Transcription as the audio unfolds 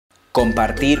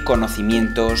Compartir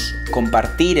conocimientos,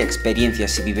 compartir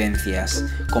experiencias y vivencias,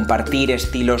 compartir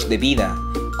estilos de vida,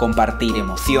 compartir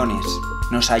emociones,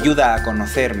 nos ayuda a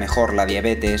conocer mejor la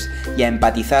diabetes y a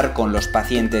empatizar con los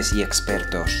pacientes y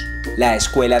expertos. La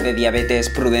Escuela de Diabetes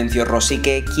Prudencio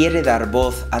Rosique quiere dar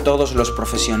voz a todos los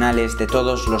profesionales de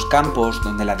todos los campos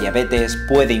donde la diabetes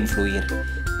puede influir,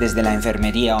 desde la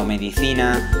enfermería o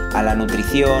medicina a la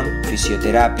nutrición,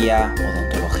 fisioterapia,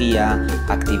 odontología,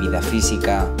 actividad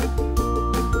física.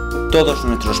 Todos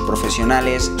nuestros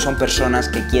profesionales son personas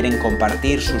que quieren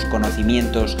compartir sus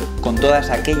conocimientos con todas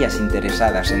aquellas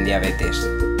interesadas en diabetes.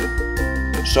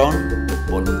 Son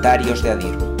voluntarios de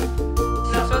adirmu.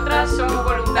 Nosotras somos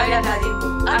voluntarias de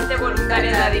adirmu. Hazte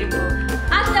voluntaria de adirmu.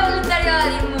 Hazte voluntario de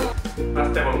adirmu.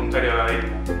 Hazte voluntario de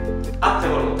adirmu. Hazte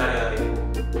voluntario de adirmu.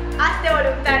 Hazte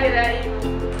voluntario de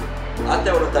adirmu.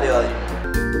 Hazte voluntario de adirmu.